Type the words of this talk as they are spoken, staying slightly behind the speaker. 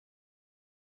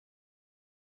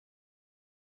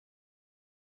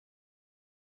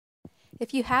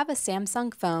If you have a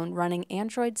Samsung phone running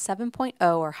Android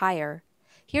 7.0 or higher,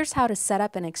 here's how to set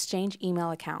up an Exchange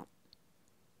email account.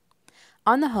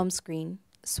 On the home screen,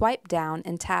 swipe down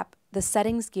and tap the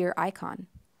Settings gear icon.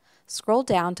 Scroll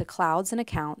down to Clouds and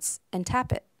Accounts and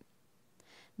tap it.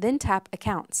 Then tap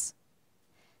Accounts.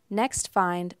 Next,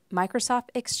 find Microsoft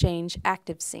Exchange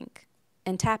ActiveSync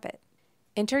and tap it.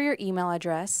 Enter your email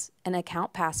address and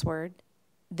account password,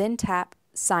 then tap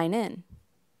Sign In.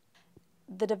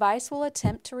 The device will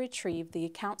attempt to retrieve the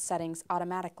account settings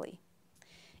automatically.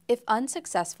 If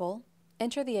unsuccessful,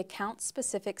 enter the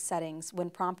account-specific settings when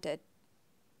prompted.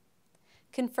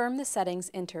 Confirm the settings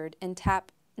entered and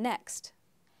tap Next.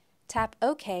 Tap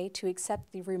OK to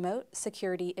accept the Remote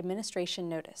Security Administration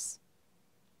notice.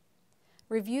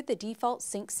 Review the default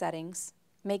sync settings,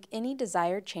 make any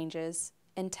desired changes,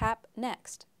 and tap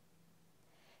Next.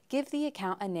 Give the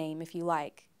account a name if you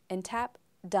like, and tap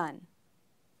Done.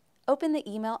 Open the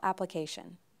email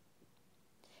application.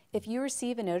 If you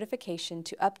receive a notification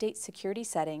to update security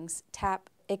settings, tap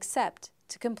Accept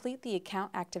to complete the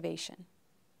account activation.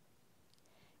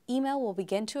 Email will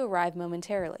begin to arrive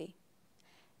momentarily.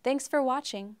 Thanks for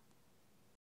watching.